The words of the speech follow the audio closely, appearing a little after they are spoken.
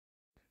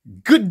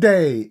Good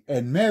day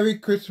and Merry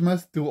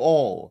Christmas to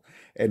all,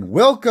 and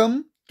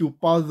welcome to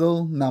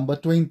puzzle number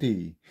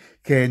 20.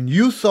 Can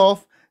you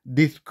solve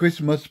this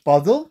Christmas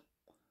puzzle?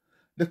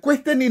 The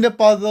question in the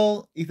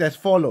puzzle is as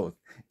follows.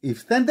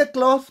 If Santa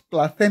Claus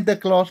plus Santa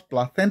Claus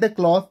plus Santa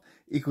Claus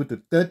equal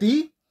to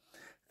 30,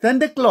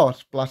 Santa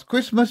Claus plus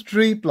Christmas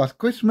tree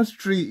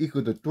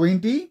equal to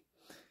 20,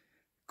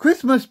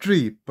 Christmas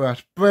tree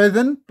plus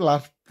present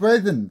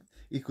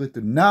equal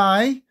to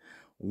 9,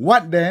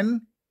 what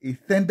then is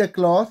Santa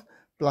Claus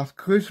plus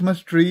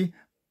Christmas tree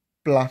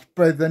plus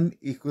present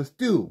equals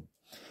 2.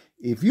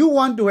 If you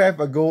want to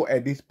have a go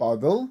at this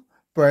puzzle,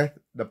 press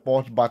the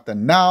pause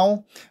button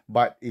now.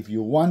 But if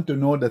you want to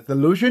know the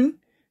solution,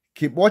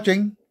 keep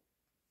watching.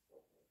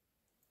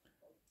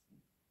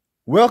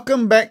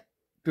 Welcome back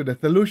to the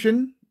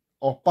solution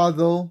of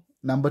puzzle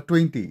number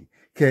 20.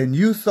 Can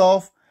you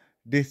solve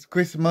this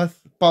Christmas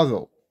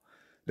puzzle?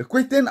 The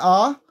questions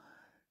are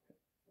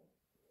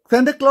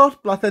Santa Claus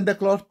plus Santa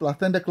Claus plus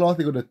Santa Claus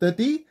equal to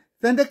 30.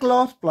 Santa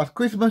Claus plus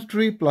Christmas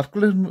tree equal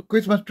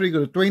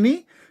to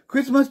 20.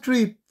 Christmas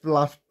tree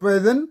plus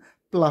present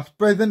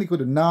equal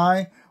to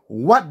 9.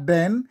 What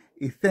then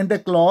is Santa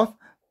Claus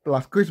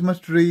plus Christmas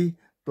tree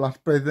plus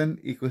present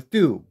equals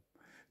 2?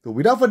 So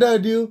without further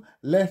ado,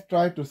 let's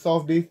try to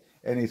solve this,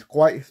 and it's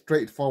quite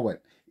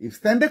straightforward. If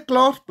Santa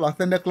Claus plus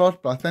Santa Claus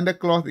plus Santa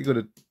Claus equal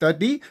to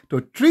 30,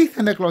 so 3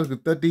 Santa Claus is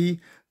 30,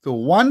 so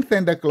 1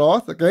 Santa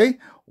Claus, okay,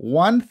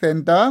 1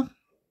 Santa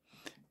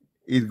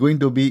is going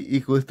to be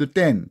equals to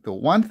 10. So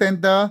 1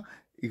 Santa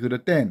equal to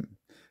 10.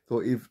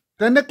 So if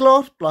Santa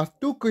Claus plus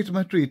 2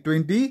 Christmas tree is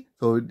 20,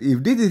 so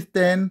if this is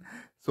 10,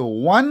 so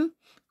 1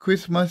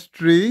 Christmas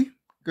tree,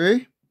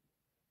 okay,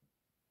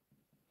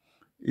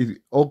 is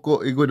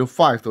equal to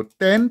 5. So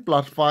 10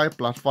 plus 5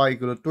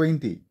 equal to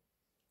 20.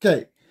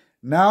 Okay,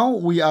 now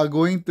we are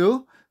going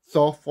to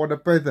solve for the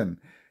present.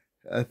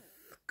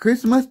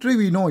 Christmas tree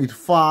we know is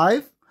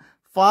 5.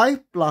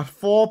 5 plus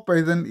 4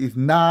 present is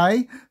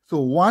 9. So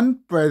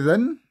 1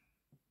 present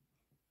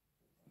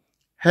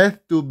has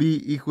to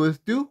be equals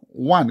to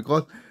 1.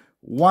 Because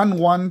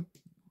 1,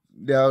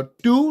 there are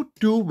 2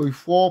 with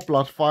 4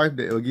 plus 5,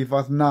 that will give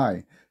us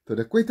 9. So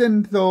the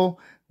question, so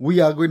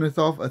we are going to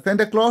solve a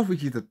Santa Claus,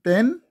 which is a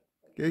 10.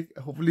 Okay,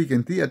 hopefully you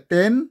can see a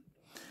 10.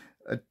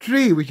 A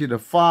 3, which is a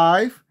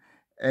 5.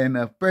 And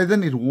a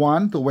present is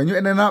 1. So when you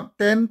end up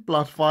 10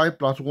 plus 5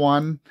 plus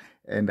 1,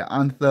 and the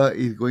answer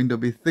is going to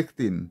be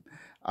 16.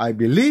 I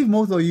believe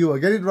most of you will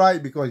get it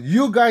right because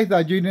you guys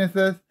are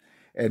geniuses.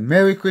 And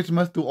Merry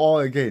Christmas to all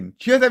again.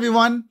 Cheers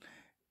everyone,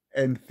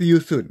 and see you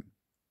soon.